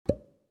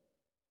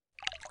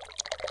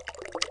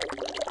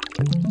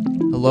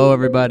Hello,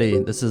 everybody.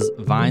 This is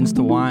Vines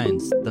to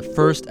Wines, the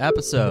first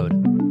episode.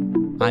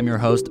 I'm your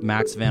host,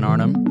 Max Van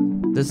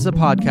Arnhem. This is a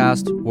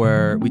podcast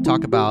where we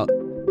talk about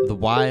the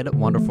wide,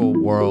 wonderful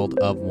world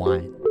of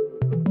wine.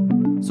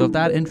 So if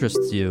that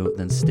interests you,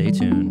 then stay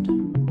tuned.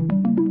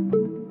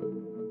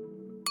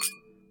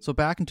 So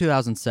back in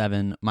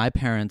 2007, my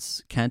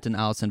parents, Kent and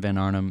Allison Van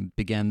Arnhem,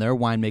 began their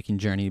winemaking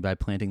journey by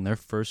planting their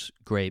first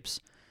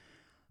grapes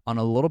on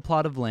a little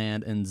plot of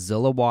land in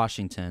Zillah,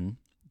 Washington.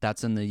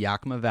 That's in the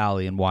Yakima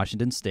Valley in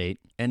Washington State.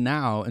 And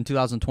now, in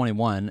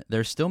 2021,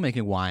 they're still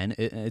making wine.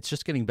 It's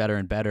just getting better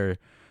and better.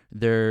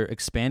 They're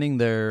expanding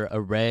their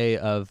array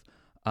of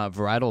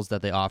varietals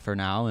that they offer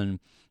now, and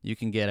you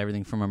can get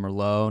everything from a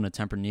Merlot and a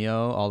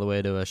Tempranillo all the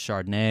way to a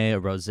Chardonnay, a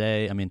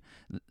Rosé. I mean,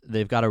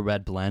 they've got a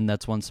red blend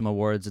that's won some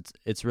awards.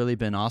 It's really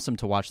been awesome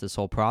to watch this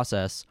whole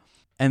process.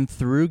 And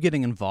through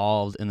getting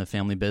involved in the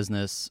family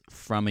business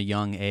from a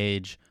young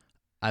age,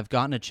 I've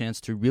gotten a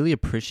chance to really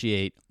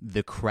appreciate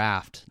the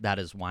craft that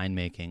is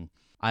winemaking.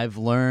 I've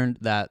learned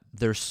that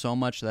there's so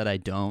much that I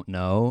don't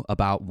know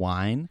about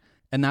wine,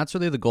 and that's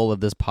really the goal of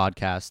this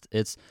podcast.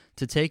 It's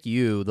to take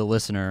you, the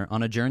listener,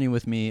 on a journey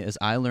with me as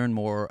I learn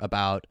more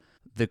about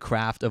the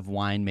craft of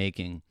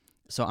winemaking.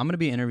 So I'm going to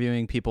be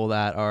interviewing people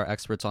that are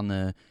experts on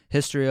the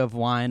history of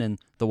wine and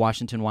the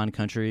Washington wine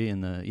country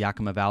in the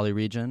Yakima Valley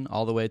region,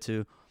 all the way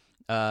to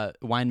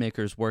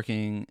winemakers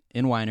working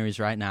in wineries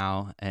right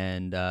now,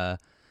 and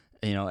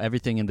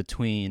everything in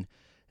between.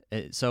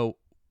 So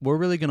we're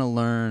really going to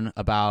learn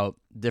about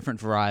different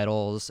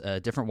varietals,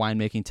 different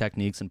winemaking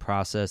techniques and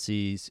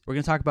processes. We're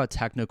going to talk about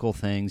technical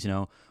things.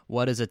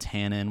 What is a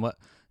tannin? We're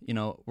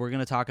going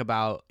to talk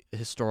about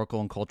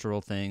historical and cultural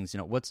things.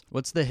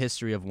 What's the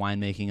history of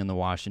winemaking in the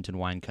Washington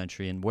wine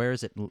country, and where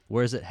is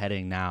it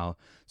heading now?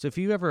 So if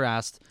you ever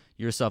asked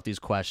yourself these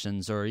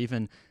questions, or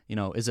even,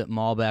 is it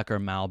Malbec or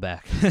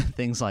Malbec,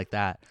 things like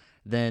that,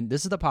 then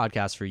this is the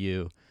podcast for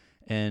you.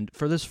 And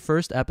for this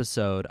first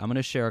episode, I'm going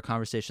to share a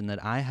conversation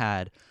that I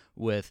had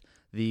with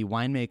the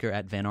winemaker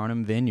at Van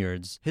Arnhem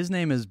Vineyards. His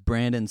name is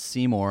Brandon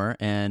Seymour,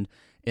 and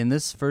in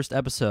this first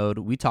episode,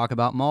 we talk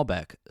about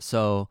Malbec.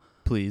 So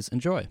please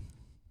enjoy.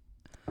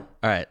 All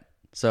right.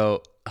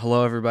 So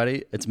hello,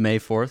 everybody. It's May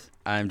 4th.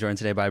 I'm joined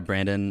today by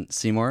Brandon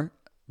Seymour.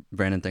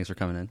 Brandon, thanks for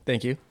coming in.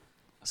 Thank you.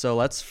 So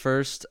let's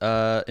first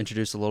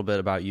introduce a little bit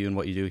about you and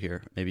what you do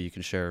here. Maybe you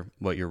can share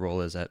what your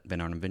role is at Van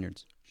Arnhem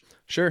Vineyards.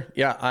 Sure.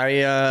 Yeah,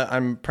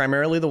 I'm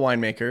primarily the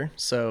winemaker,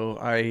 so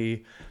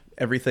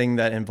everything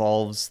that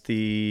involves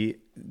the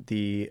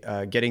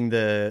getting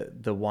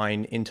the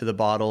wine into the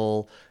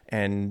bottle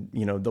and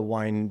the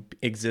wine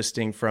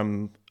existing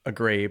from a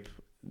grape,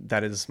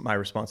 that is my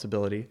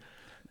responsibility.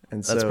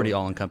 And that's pretty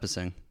all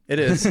encompassing. It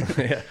is.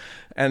 Yeah.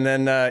 And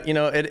then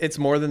it's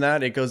more than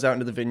that. It goes out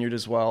into the vineyard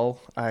as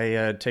well.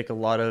 I try to take a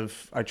lot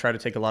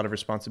of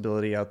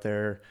responsibility out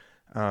there.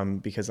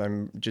 Because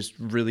I'm just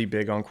really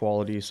big on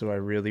quality. So I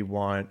really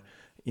want,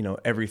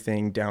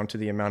 everything down to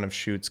the amount of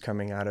shoots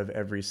coming out of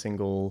every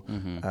single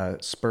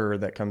spur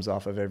that comes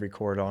off of every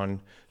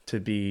cordon to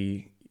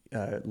be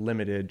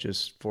limited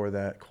just for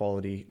that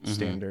quality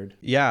standard.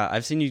 Yeah,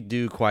 I've seen you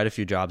do quite a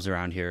few jobs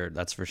around here.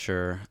 That's for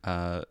sure.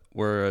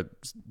 We're a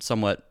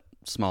somewhat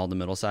small to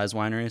middle-sized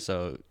winery,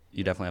 so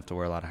you definitely have to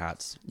wear a lot of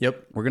hats.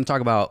 Yep. We're going to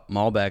talk about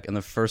Malbec, and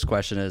the first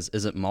question is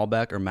it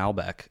Malbec or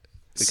Malbec?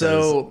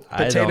 So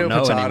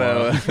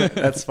potato.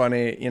 That's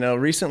funny.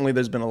 Recently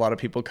there's been a lot of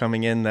people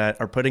coming in that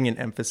are putting an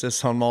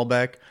emphasis on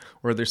Malbec,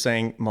 where they're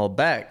saying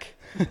Malbec.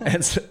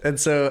 and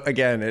so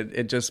again,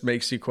 it just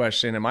makes you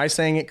question, am I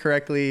saying it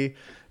correctly?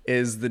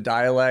 Is the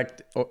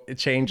dialect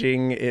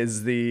changing?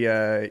 Is the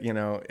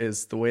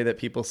is the way that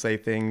people say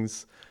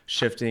things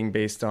shifting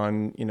based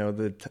on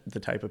the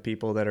type of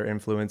people that are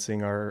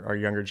influencing our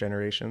younger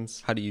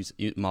generations? How do you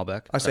use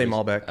Malbec? I say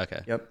Malbec. Okay.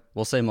 Yep.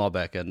 We'll say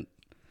Malbec, and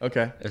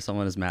okay. If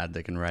someone is mad,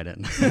 they can write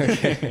in.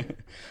 Okay.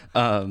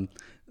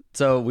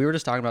 So we were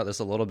just talking about this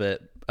a little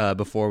bit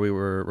before we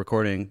were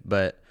recording,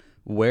 but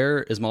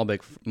where is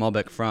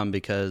Malbec from?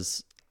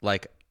 Because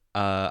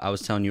I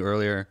was telling you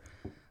earlier,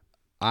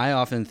 I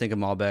often think of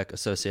Malbec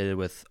associated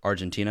with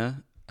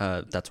Argentina.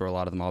 That's where a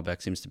lot of the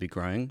Malbec seems to be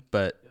growing,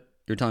 but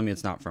you're telling me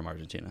it's not from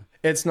Argentina.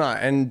 It's not.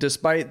 And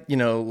despite,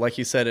 like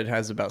you said, it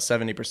has about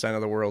 70%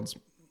 of the world's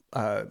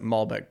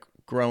Malbec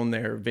grown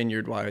there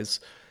vineyard-wise.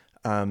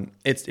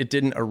 It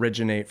didn't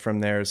originate from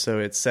there, so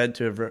it's said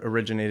to have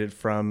originated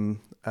from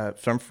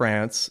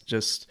France,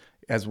 just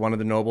as one of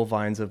the noble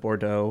vines of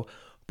Bordeaux,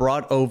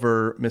 brought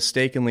over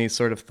mistakenly,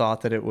 sort of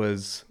thought that it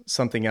was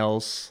something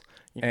else,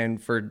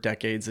 and for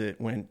decades it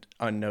went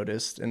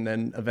unnoticed, and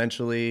then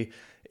eventually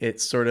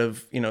it sort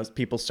of,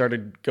 people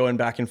started going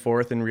back and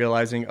forth and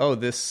realizing, oh,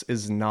 this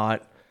is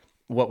not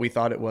what we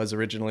thought it was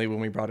originally when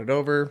we brought it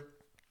over.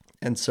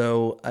 And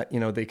so,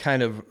 they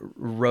kind of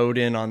rode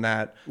in on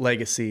that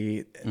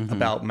legacy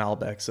about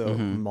Malbec. So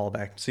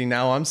Malbec. See,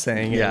 now I'm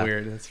saying it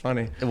weird. It's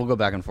funny. We'll go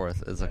back and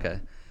forth. It's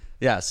okay.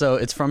 Yeah. So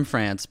it's from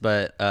France,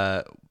 but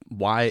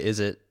why is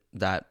it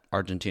that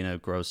Argentina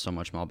grows so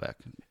much Malbec?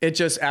 It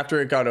just,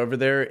 after it got over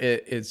there,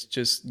 it's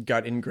just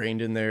got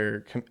ingrained in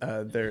their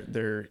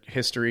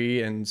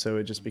history, and so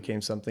it just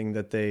became something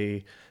that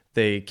they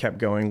kept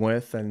going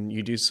with. And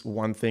you do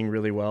one thing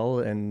really well,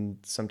 and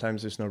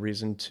sometimes there's no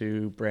reason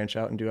to branch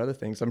out and do other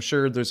things. I'm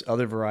sure there's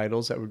other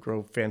varietals that would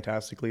grow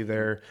fantastically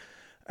there,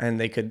 and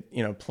they could,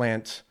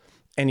 plant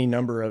any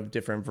number of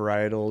different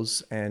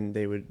varietals, and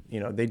they would,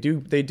 they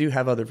do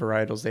have other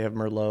varietals. They have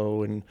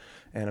Merlot,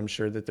 and I'm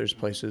sure that there's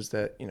places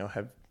that,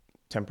 have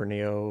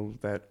Tempranillo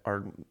that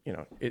are,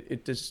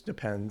 it just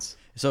depends.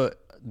 So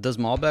does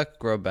Malbec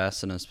grow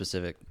best in a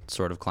specific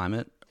sort of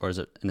climate, or is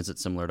it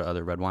similar to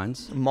other red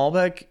wines?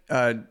 Malbec,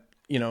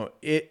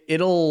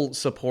 it'll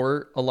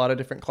support a lot of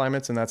different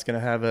climates, and that's going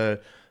to have an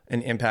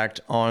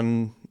impact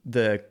on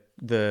the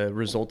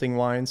resulting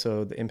wine.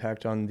 So the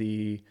impact on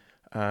the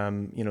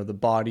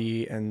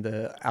body and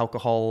the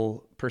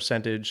alcohol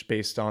percentage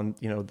based on,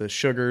 the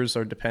sugars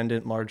are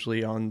dependent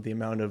largely on the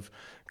amount of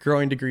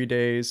growing degree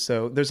days.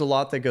 So there's a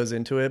lot that goes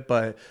into it,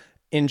 but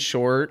in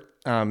short,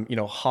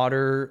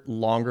 hotter,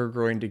 longer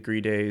growing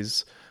degree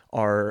days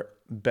are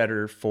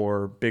better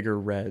for bigger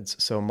reds.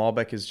 So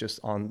Malbec is just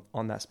on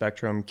that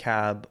spectrum.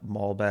 Cab,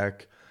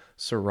 Malbec,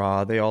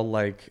 Syrah, they all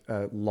like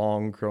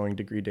long growing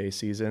degree day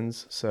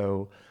seasons.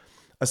 So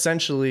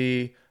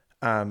essentially,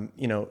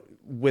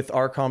 with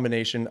our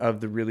combination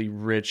of the really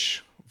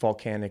rich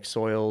volcanic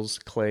soils,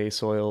 clay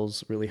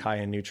soils, really high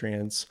in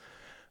nutrients,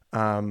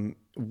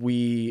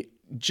 we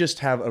just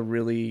have a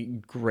really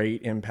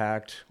great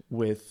impact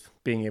with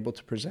being able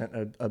to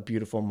present a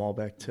beautiful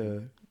Malbec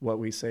to what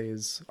we say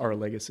is our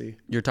legacy.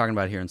 You're talking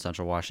about here in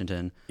Central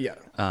Washington. Yeah.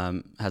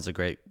 Has a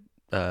great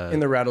in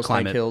the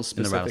Rattlesnake Hills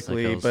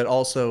specifically, Hills. But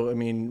also,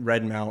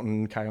 Red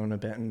Mountain, Kiona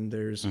Benton,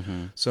 there's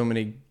so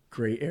many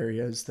great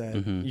areas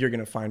that you're going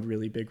to find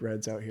really big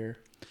reds out here.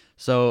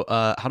 So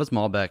how does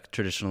Malbec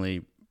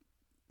traditionally,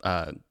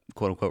 quote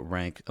unquote,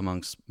 rank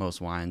amongst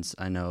most wines?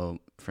 I know,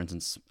 for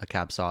instance, a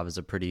Cab Sauv is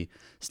a pretty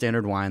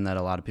standard wine that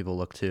a lot of people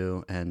look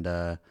to, and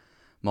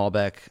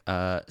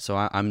Malbec. So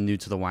I'm new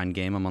to the wine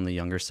game. I'm on the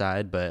younger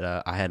side,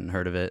 but I hadn't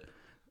heard of it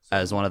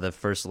as one of the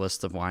first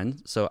lists of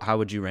wines. So how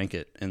would you rank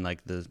it in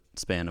like the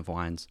span of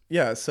wines?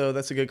 Yeah, so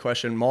that's a good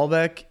question.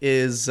 Malbec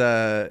is,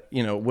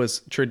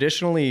 was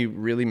traditionally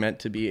really meant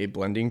to be a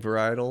blending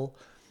varietal.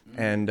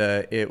 And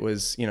it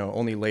was,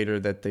 only later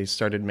that they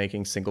started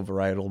making single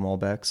varietal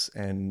Malbecs.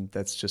 And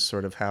that's just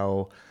sort of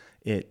how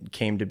it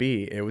came to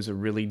be. It was a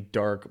really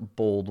dark,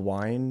 bold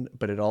wine,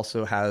 but it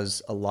also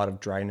has a lot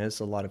of dryness,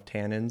 a lot of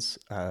tannins.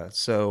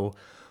 So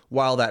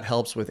while that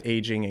helps with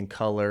aging and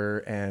color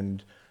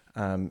and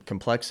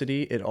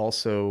complexity, it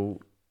also,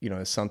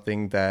 is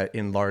something that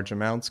in large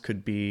amounts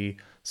could be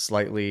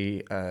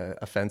slightly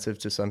offensive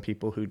to some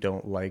people who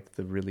don't like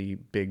the really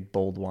big,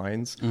 bold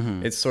wines.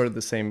 It's sort of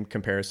the same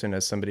comparison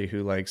as somebody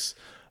who likes,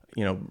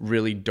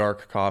 really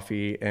dark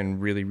coffee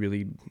and really,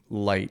 really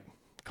light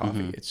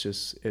coffee. It's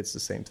the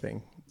same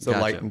thing. It's a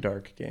light and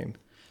dark game.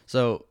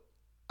 So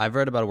I've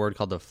read about a word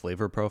called the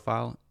flavor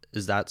profile.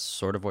 Is that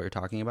sort of what you're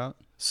talking about?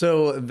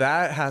 So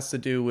that has to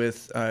do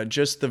with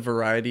just the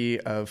variety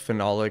of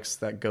phenolics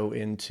that go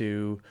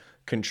into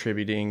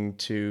contributing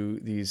to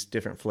these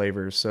different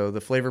flavors. So the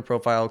flavor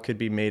profile could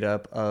be made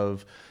up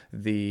of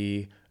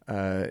the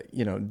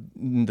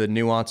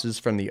nuances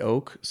from the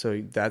oak.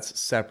 So that's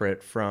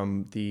separate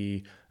from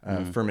the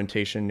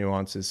fermentation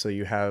nuances. So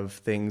you have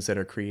things that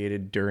are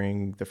created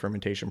during the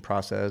fermentation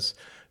process,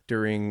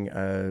 during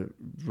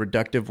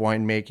reductive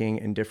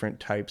winemaking, and different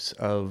types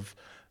of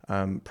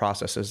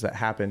processes that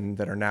happen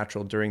that are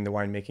natural during the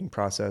winemaking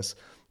process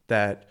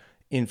that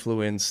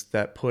influence,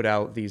 that put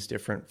out these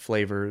different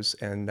flavors.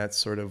 And that's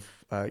sort of,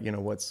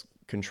 what's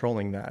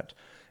controlling that.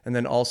 And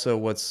then also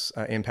what's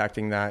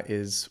impacting that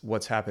is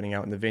what's happening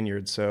out in the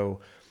vineyard. So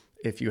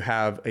if you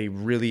have a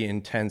really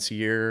intense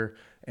year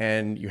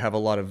and you have a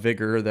lot of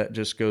vigor that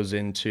just goes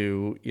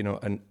into,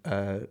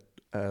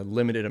 a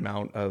limited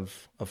amount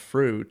of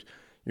fruit,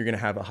 you're going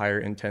to have a higher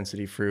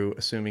intensity fruit,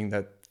 assuming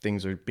that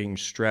things are being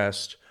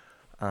stressed.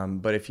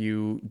 But if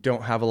you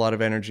don't have a lot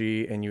of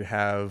energy and you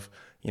have,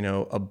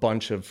 a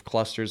bunch of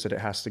clusters that it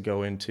has to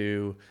go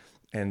into,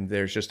 and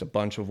there's just a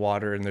bunch of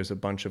water and there's a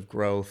bunch of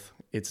growth,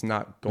 it's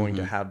not going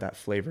to have that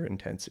flavor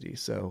intensity.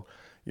 So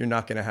you're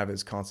not going to have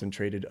as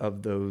concentrated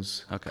of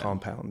those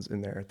compounds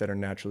in there that are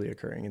naturally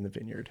occurring in the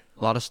vineyard.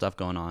 A lot of stuff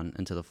going on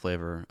into the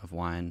flavor of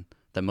wine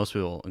that most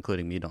people,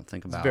 including me, don't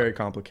think about. It's very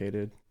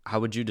complicated.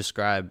 How would you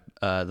describe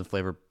the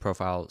flavor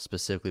profile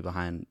specifically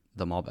behind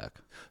the Malbec?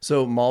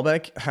 So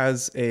Malbec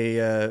has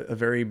a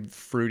very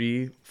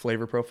fruity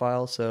flavor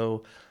profile.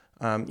 So,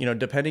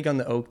 depending on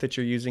the oak that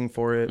you're using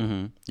for it.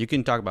 You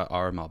can talk about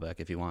our Malbec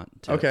if you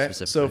want to. Okay.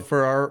 So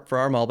for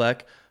our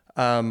Malbec,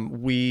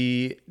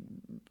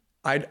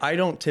 I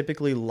don't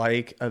typically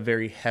like a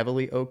very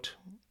heavily oaked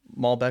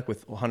Malbec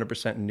with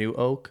 100% new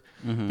oak,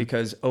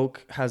 because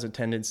oak has a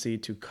tendency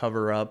to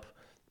cover up,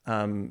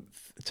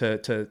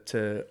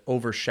 to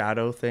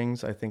overshadow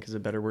things, I think is a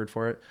better word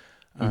for it.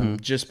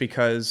 just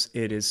because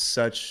it is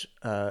such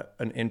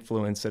an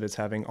influence that it's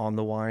having on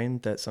the wine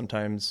that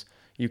sometimes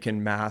you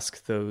can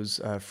mask those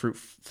fruit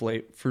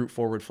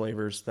forward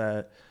flavors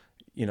that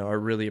are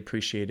really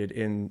appreciated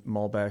in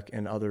Malbec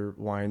and other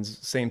wines.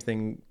 Same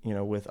thing,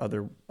 with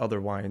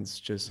other wines.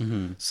 Just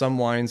some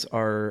wines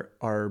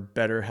are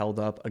better held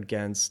up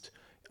against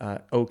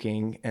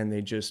oaking, and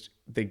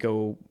they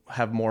go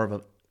have more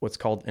of what's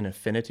called an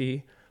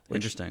affinity,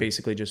 which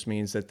basically just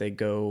means that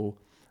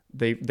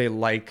they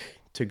like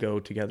to go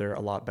together a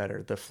lot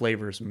better. The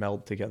flavors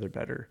meld together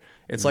better.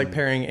 It's like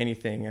pairing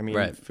anything. I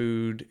mean,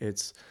 food,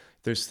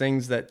 there's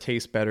things that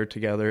taste better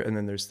together, and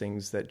then there's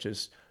things that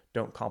just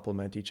don't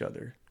complement each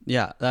other.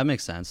 Yeah, that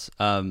makes sense.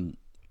 Tell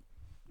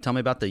me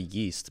about the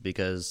yeast,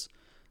 because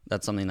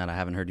that's something that I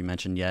haven't heard you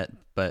mention yet,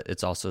 but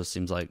it also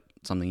seems like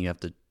something you have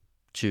to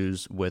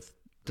choose with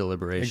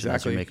deliberation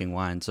as you're making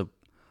wine. So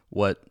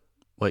what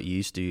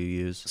yeast do you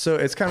use? So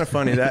it's kind of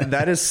funny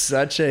that is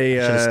such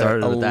a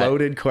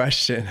loaded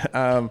question.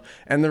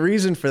 And the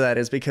reason for that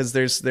is because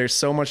there's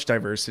so much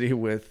diversity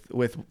with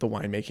the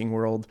winemaking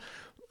world.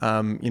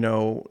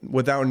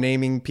 Without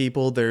naming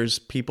people, there's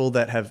people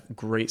that have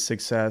great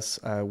success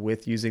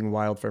with using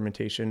wild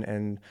fermentation,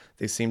 and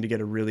they seem to get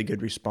a really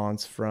good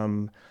response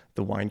from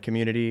the wine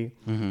community.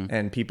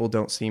 And people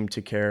don't seem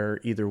to care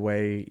either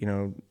way.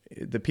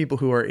 The people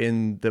who are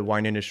in the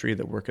wine industry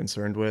that we're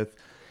concerned with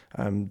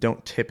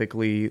don't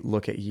typically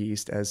look at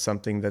yeast as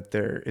something that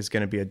there is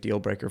going to be a deal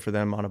breaker for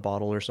them on a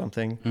bottle or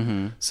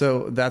something.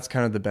 So that's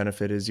kind of the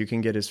benefit, is you can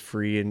get as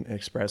free and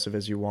expressive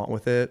as you want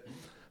with it.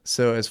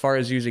 So as far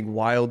as using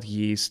wild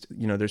yeast,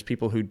 there's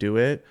people who do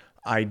it.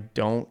 I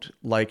don't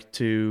like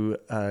to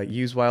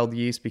use wild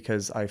yeast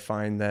because I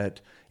find that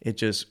it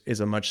just is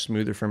a much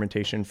smoother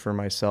fermentation for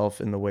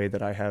myself in the way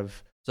that I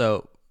have.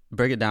 So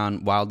break it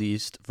down, wild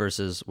yeast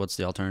versus what's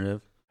the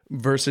alternative?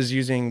 Versus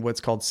using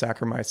what's called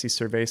Saccharomyces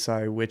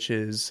cerevisiae, which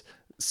is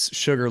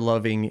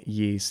sugar-loving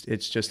yeast.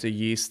 It's just a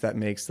yeast that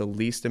makes the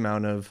least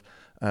amount of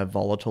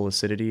volatile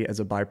acidity as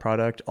a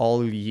byproduct.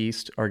 All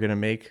yeast are going to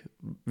make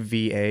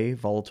VA,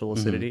 volatile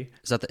acidity.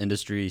 Is that the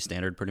industry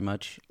standard pretty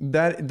much?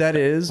 That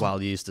is.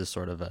 Wild yeast is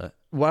sort of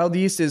Wild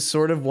yeast is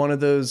sort of one of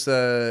those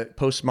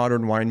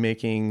postmodern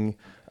winemaking,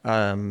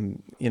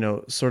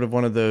 sort of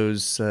one of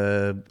those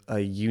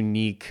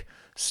unique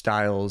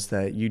styles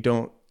that you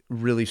don't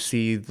really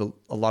see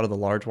a lot of the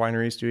large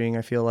wineries doing,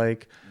 I feel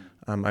like.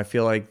 I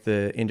feel like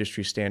the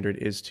industry standard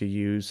is to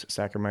use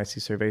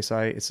Saccharomyces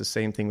cerevisiae. It's the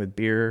same thing with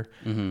beer.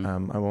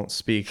 I won't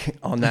speak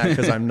on that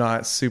because I'm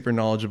not super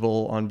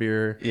knowledgeable on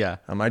beer. Yeah.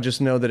 I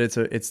just know that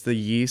it's the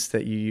yeast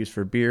that you use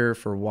for beer,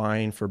 for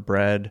wine, for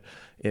bread.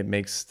 It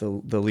makes the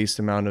least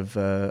amount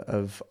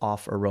of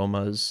off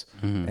aromas.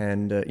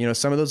 And,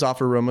 some of those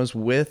off aromas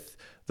with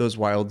those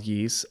wild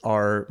yeasts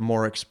are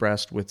more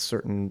expressed with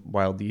certain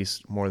wild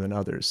yeast more than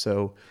others.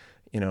 So,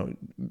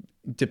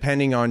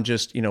 depending on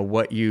just,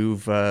 what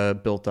you've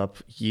built up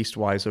yeast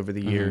wise over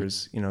the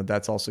years,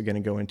 that's also going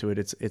to go into it.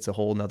 It's a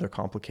whole nother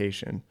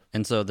complication.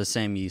 And so the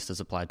same yeast is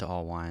applied to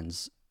all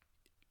wines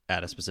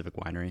at a specific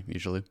winery,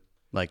 usually?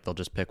 Like they'll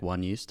just pick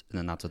one yeast and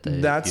then that's what they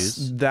use?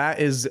 That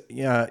is,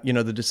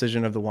 the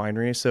decision of the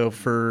winery. So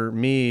for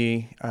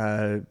me,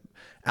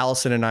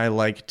 Allison and I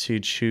like to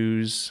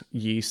choose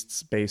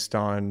yeasts based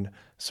on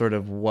sort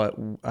of what,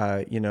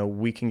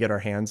 we can get our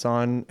hands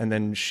on. And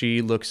then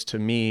she looks to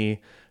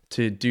me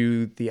to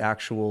do the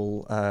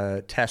actual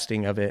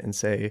testing of it and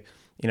say,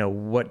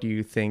 what do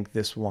you think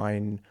this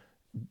wine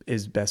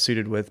is best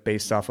suited with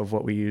based off of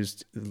what we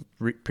used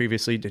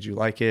previously? Did you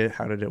like it?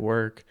 How did it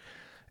work?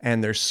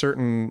 And there's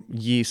certain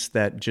yeasts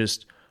that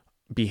just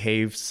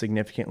behave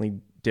significantly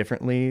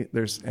differently.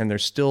 They're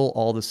still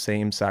all the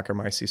same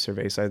Saccharomyces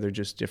cerevisiae. They're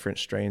just different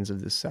strains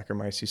of this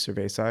Saccharomyces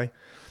cerevisiae.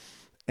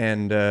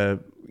 And,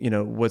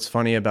 what's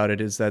funny about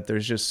it is that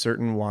there's just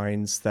certain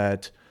wines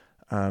that,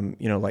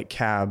 like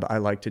Cab, I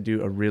like to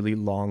do a really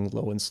long,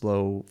 low and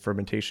slow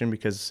fermentation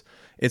because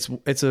it's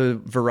a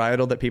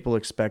varietal that people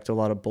expect a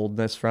lot of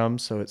boldness from.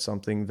 So it's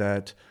something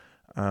that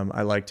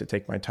I like to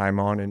take my time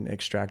on and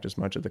extract as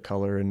much of the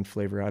color and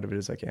flavor out of it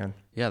as I can.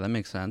 Yeah, that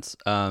makes sense.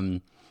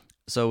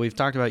 So we've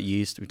talked about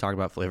yeast, we've talked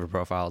about flavor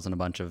profiles and a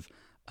bunch of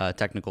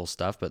technical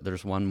stuff, but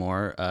there's one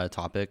more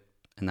topic,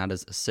 and that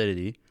is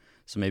acidity.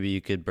 So maybe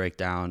you could break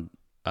down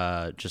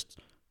just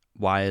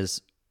why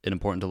is it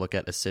important to look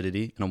at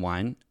acidity in a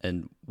wine,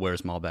 and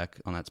where's Malbec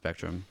on that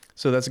spectrum?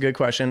 So that's a good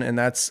question, and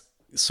that's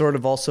sort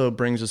of also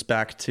brings us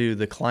back to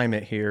the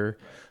climate here.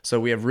 So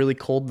we have really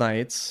cold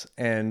nights,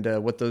 and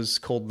what those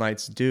cold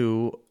nights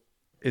do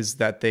is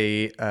that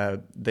they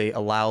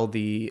allow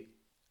the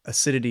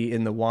acidity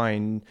in the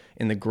wine,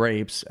 in the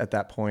grapes at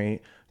that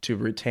point, to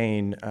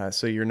retain.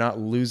 So you're not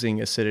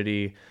losing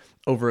acidity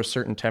over a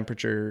certain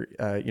temperature.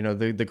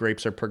 The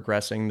grapes are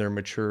progressing, they're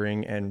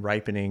maturing and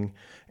ripening,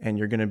 and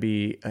you're going to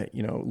be,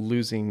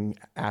 losing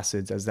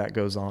acids as that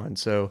goes on.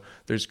 So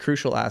there's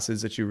crucial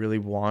acids that you really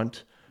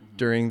want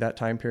during that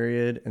time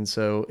period. And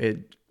so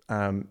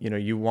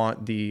you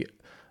want the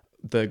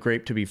the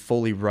grape to be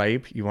fully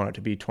ripe. You want it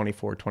to be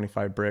 24,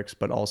 25 bricks,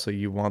 but also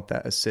you want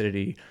that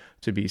acidity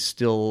to be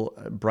still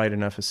bright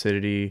enough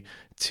acidity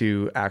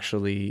to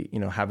actually,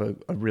 have a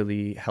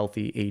really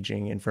healthy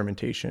aging and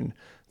fermentation.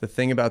 The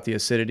thing about the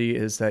acidity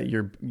is that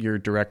you're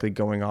directly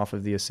going off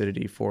of the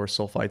acidity for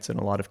sulfites in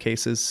a lot of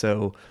cases.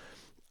 So,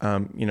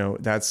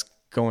 that's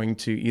going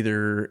to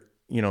either,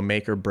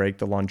 make or break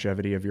the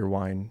longevity of your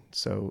wine.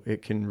 So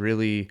it can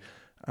really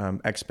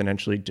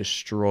exponentially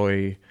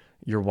destroy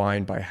your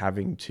wine by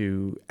having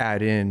to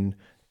add in,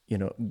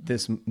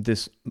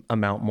 this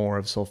amount more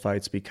of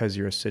sulfites because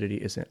your acidity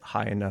isn't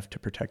high enough to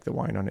protect the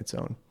wine on its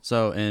own.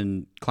 So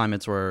in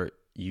climates where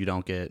you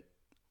don't get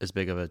as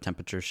big of a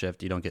temperature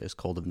shift, you don't get as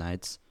cold of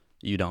nights,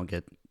 you don't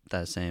get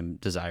that same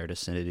desired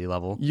acidity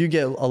level. You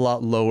get a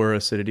lot lower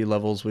acidity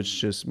levels, which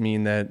just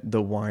mean that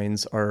the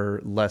wines are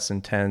less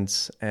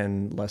intense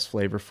and less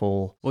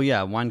flavorful. Well,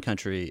 yeah, wine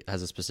country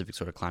has a specific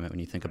sort of climate when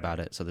you think about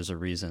it, so there's a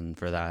reason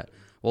for that.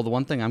 Well, the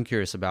one thing I'm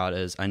curious about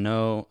is, I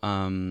know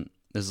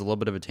this is a little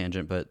bit of a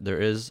tangent, but there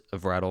is a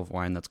varietal of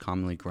wine that's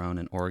commonly grown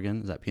in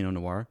Oregon. Is that Pinot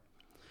Noir?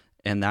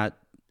 And that,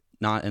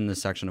 not in the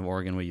section of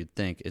Oregon where you'd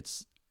think.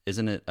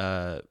 Isn't it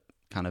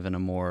kind of in a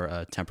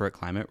more temperate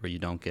climate where you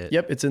don't get...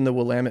 Yep, it's in the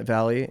Willamette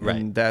Valley. Right.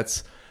 And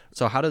that's...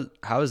 So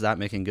how is that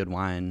making good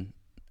wine?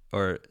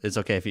 Or it's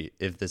okay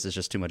if this is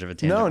just too much of a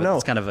tangent. No.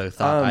 It's kind of a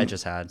thought I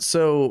just had.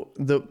 So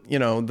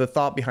the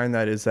thought behind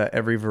that is that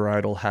every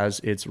varietal has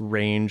its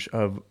range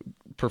of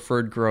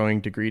preferred growing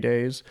degree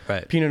days.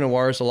 Right. Pinot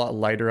Noir is a lot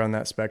lighter on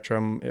that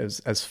spectrum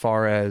as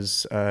far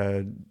as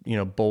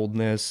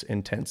boldness,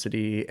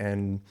 intensity,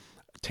 and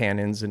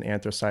tannins and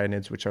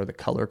anthocyanins, which are the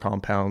color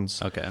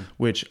compounds,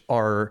 which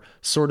are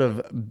sort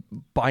of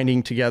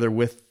binding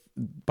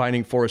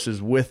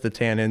forces with the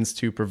tannins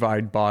to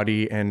provide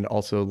body and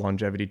also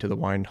longevity to the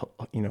wine,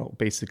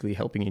 basically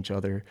helping each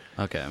other.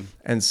 Okay.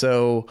 And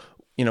so,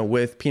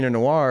 with Pinot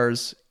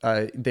Noirs,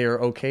 they're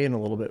okay in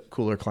a little bit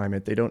cooler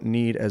climate. They don't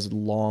need as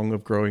long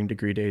of growing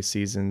degree day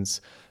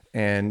seasons,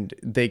 and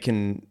they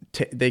can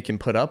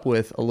put up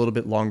with a little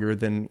bit longer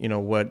than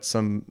what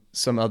some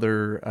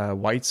other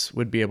whites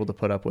would be able to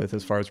put up with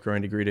as far as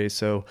growing degree days.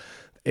 So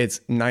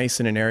it's nice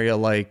in an area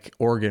like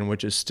Oregon,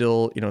 which is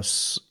still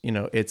it's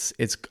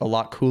a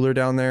lot cooler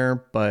down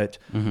there, but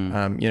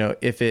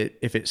if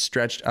it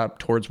stretched up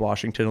towards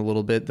Washington a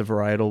little bit, the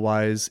varietal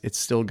wise, it's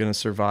still going to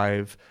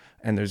survive,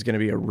 and there's going to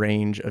be a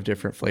range of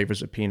different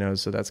flavors of Pinots.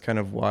 So that's kind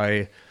of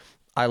why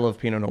I love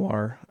Pinot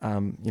Noir.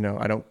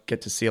 I don't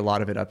get to see a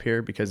lot of it up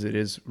here because it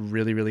is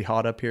really, really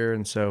hot up here.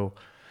 And so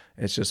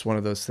it's just one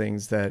of those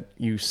things that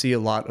you see a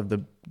lot of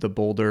the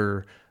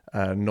bolder,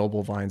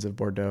 noble vines of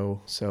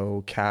Bordeaux.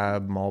 So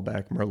Cab,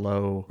 Malbec,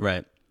 Merlot.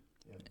 Right.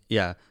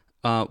 Yeah.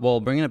 Well,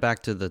 bringing it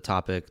back to the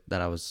topic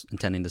that I was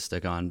intending to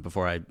stick on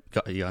before I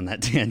got you on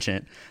that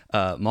tangent,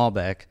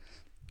 Malbec.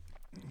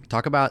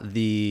 Talk about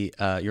you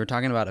were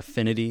talking about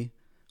affinity,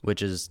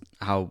 which is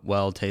how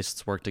well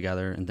tastes work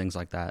together and things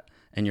like that.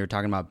 And you're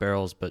talking about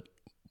barrels, but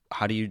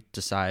how do you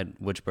decide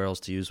which barrels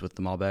to use with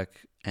the Malbec?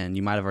 And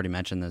you might have already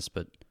mentioned this,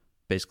 but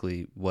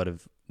basically, what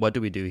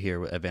do we do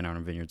here at Van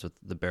Arnam Vineyards with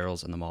the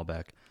barrels and the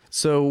Malbec?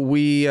 So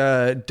we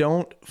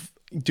don't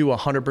do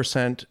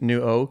 100%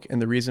 new oak,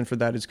 and the reason for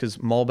that is because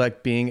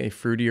Malbec, being a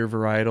fruitier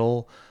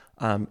varietal,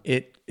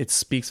 it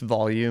speaks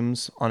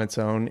volumes on its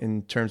own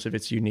in terms of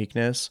its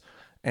uniqueness.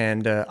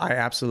 And I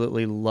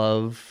absolutely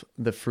love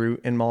the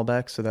fruit in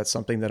Malbec, so that's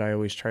something that I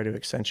always try to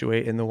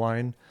accentuate in the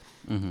wine.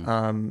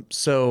 Mm-hmm.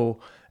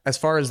 So as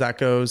far as that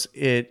goes,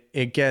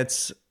 it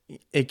gets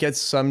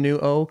some new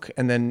oak,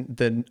 and then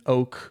the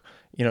oak,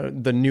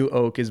 the new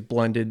oak is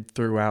blended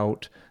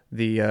throughout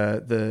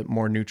the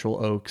more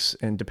neutral oaks,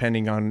 and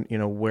depending on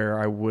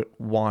where I would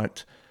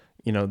want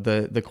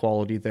the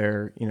quality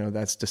there,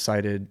 that's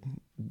decided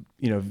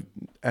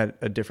at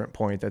a different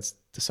point. That's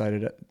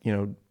decided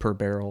per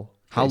barrel.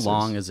 How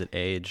long is it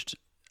aged,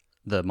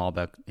 the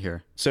Malbec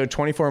here? So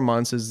 24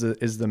 months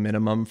is the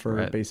minimum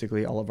for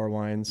basically all of our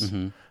wines.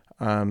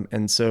 Mm-hmm.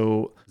 And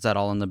so is that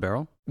all in the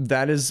barrel?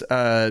 That is,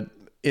 that's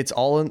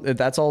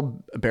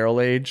all barrel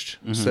aged.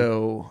 Mm-hmm.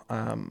 So,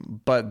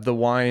 but the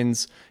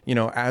wines,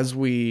 as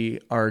we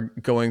are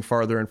going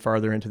farther and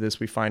farther into this,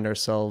 we find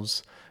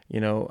ourselves,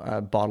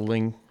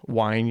 bottling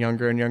wine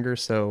younger and younger.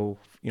 So,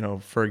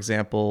 for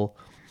example,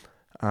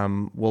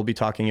 we'll be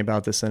talking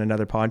about this in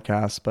another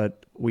podcast, but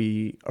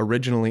we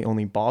originally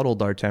only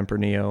bottled our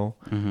Tempranillo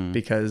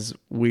because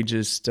we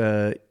just,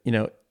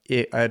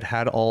 it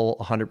had all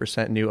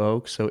 100% new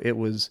oak. So it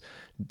was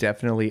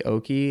definitely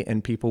oaky,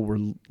 and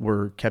people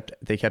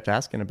kept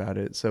asking about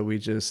it. So we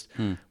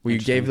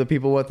gave the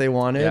people what they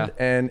wanted,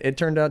 and it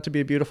turned out to be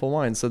a beautiful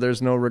wine. So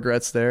there's no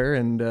regrets there.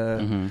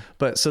 And,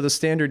 but so the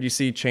standard you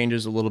see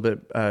changes a little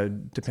bit,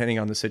 depending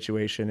on the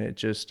situation. It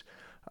just,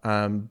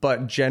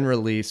 but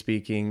generally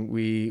speaking,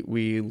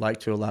 we like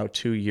to allow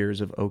 2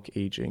 years of oak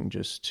aging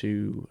just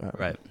to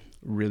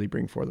really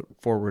bring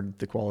forward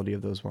the quality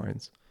of those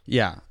wines.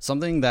 Yeah,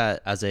 something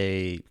that as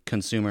a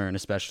consumer, and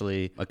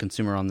especially a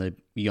consumer on the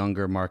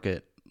younger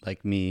market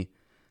like me,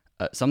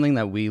 something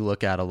that we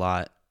look at a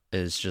lot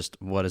is just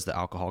what is the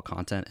alcohol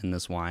content in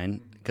this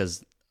wine,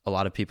 because a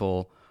lot of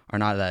people are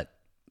not that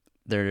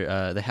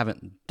they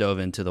haven't dove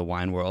into the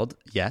wine world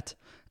yet,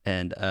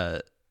 and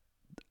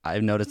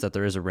I've noticed that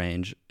there is a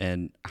range.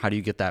 And how do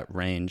you get that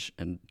range,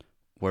 and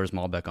where's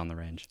Malbec on the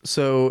range?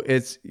 So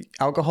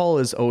alcohol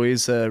is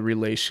always a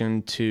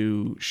relation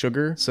to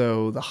sugar.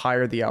 So the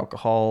higher the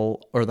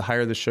alcohol, or the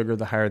higher the sugar,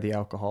 the higher the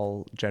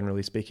alcohol,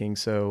 generally speaking.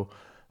 So,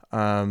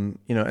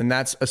 and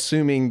that's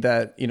assuming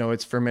that,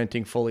 it's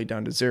fermenting fully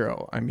down to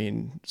zero. I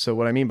mean, so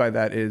what I mean by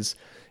that is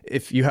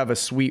if you have a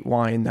sweet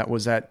wine that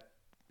was at,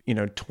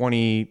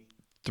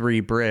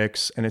 23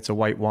 Brix and it's a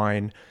white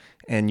wine,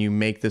 and you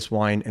make this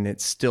wine and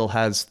it still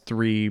has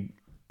three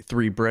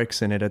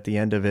Brix in it at the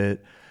end of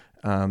it,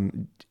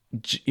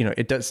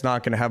 it's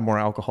not going to have more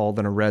alcohol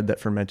than a red that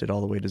fermented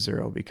all the way to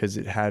zero, because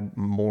it had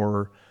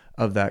more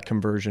of that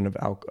conversion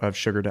of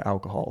sugar to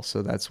alcohol.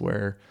 So that's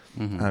where,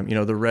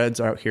 the reds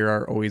out here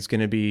are always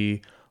going to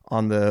be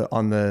on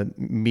the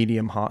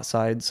medium hot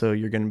side. So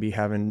you're going to be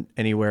having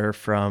anywhere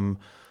from,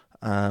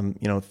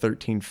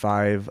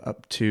 13.5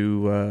 up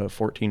to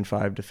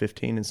 14.5 to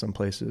 15 in some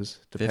places,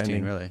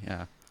 depending. 15, really?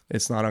 Yeah.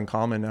 It's not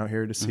uncommon out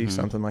here to see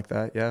something like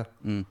that. Yeah.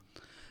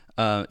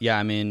 Yeah.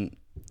 I mean,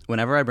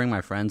 whenever I bring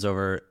my friends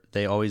over,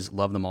 they always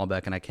love the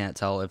Malbec, and I can't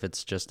tell if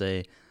it's just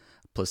a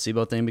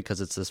placebo thing because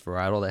it's this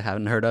varietal they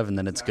haven't heard of, and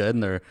then it's good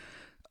and they're,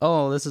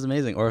 oh, this is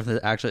amazing, or if it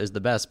actually is the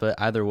best. But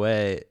either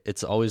way,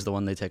 it's always the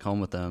one they take home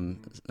with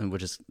them,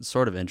 which is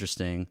sort of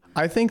interesting.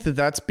 I think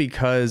that's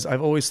because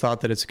I've always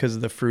thought that it's because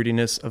of the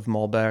fruitiness of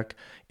Malbec.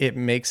 It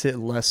makes it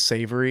less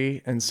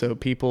savory, and so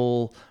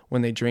people,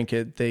 when they drink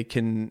it, they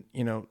can,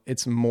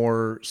 it's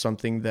more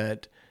something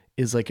that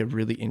is like a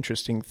really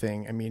interesting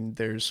thing. I mean,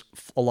 there's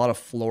a lot of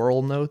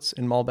floral notes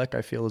in Malbec,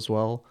 I feel, as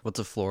well. What's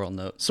a floral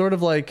note? Sort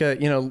of like,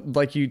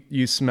 like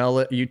you smell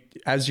it,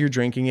 as you're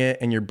drinking it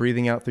and you're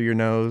breathing out through your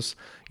nose,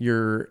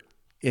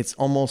 it's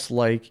almost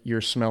like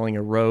you're smelling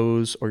a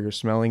rose, or you're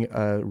smelling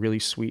a really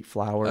sweet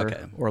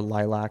flower, or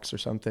lilacs or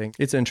something.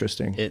 It's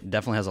interesting. It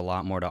definitely has a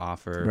lot more to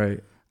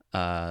offer,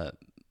 right,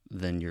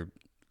 than your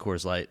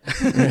Coors Light.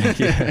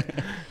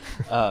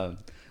 Yeah.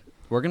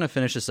 We're going to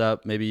finish this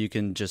up. Maybe you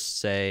can just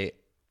say,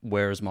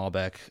 where is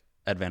Malbec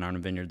at Van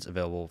Arnhem Vineyards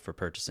available for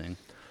purchasing?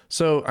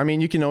 So, I mean,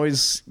 you can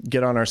always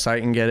get on our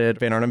site and get it,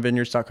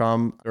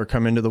 vanarnhemvineyards.com, or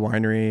come into the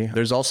winery.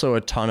 There's also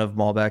a ton of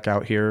Malbec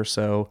out here.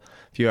 So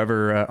if you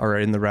ever are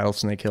in the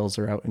Rattlesnake Hills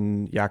or out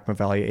in Yakima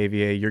Valley,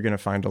 AVA, you're going to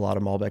find a lot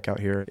of Malbec out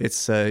here.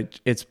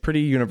 It's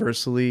pretty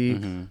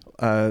universally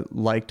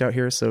liked out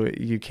here. So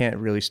you can't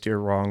really steer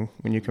wrong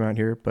when you come out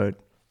here, but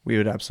we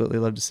would absolutely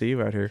love to see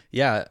you out here.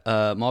 Yeah,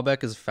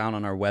 Malbec is found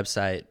on our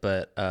website,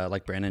 but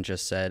like Brandon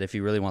just said, if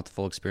you really want the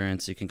full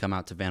experience, you can come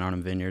out to Van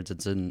Arnhem Vineyards.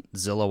 It's in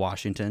Zillah,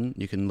 Washington.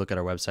 You can look at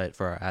our website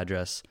for our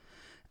address,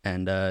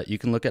 and you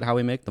can look at how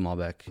we make the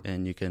Malbec,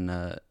 and you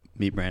can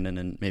meet Brandon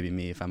and maybe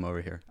me if I'm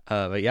over here.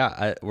 But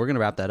yeah, we're going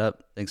to wrap that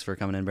up. Thanks for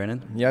coming in,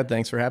 Brandon. Yeah,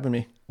 thanks for having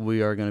me.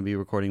 We are going to be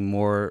recording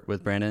more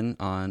with Brandon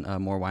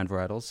on more wine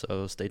varietals,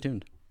 so stay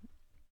tuned.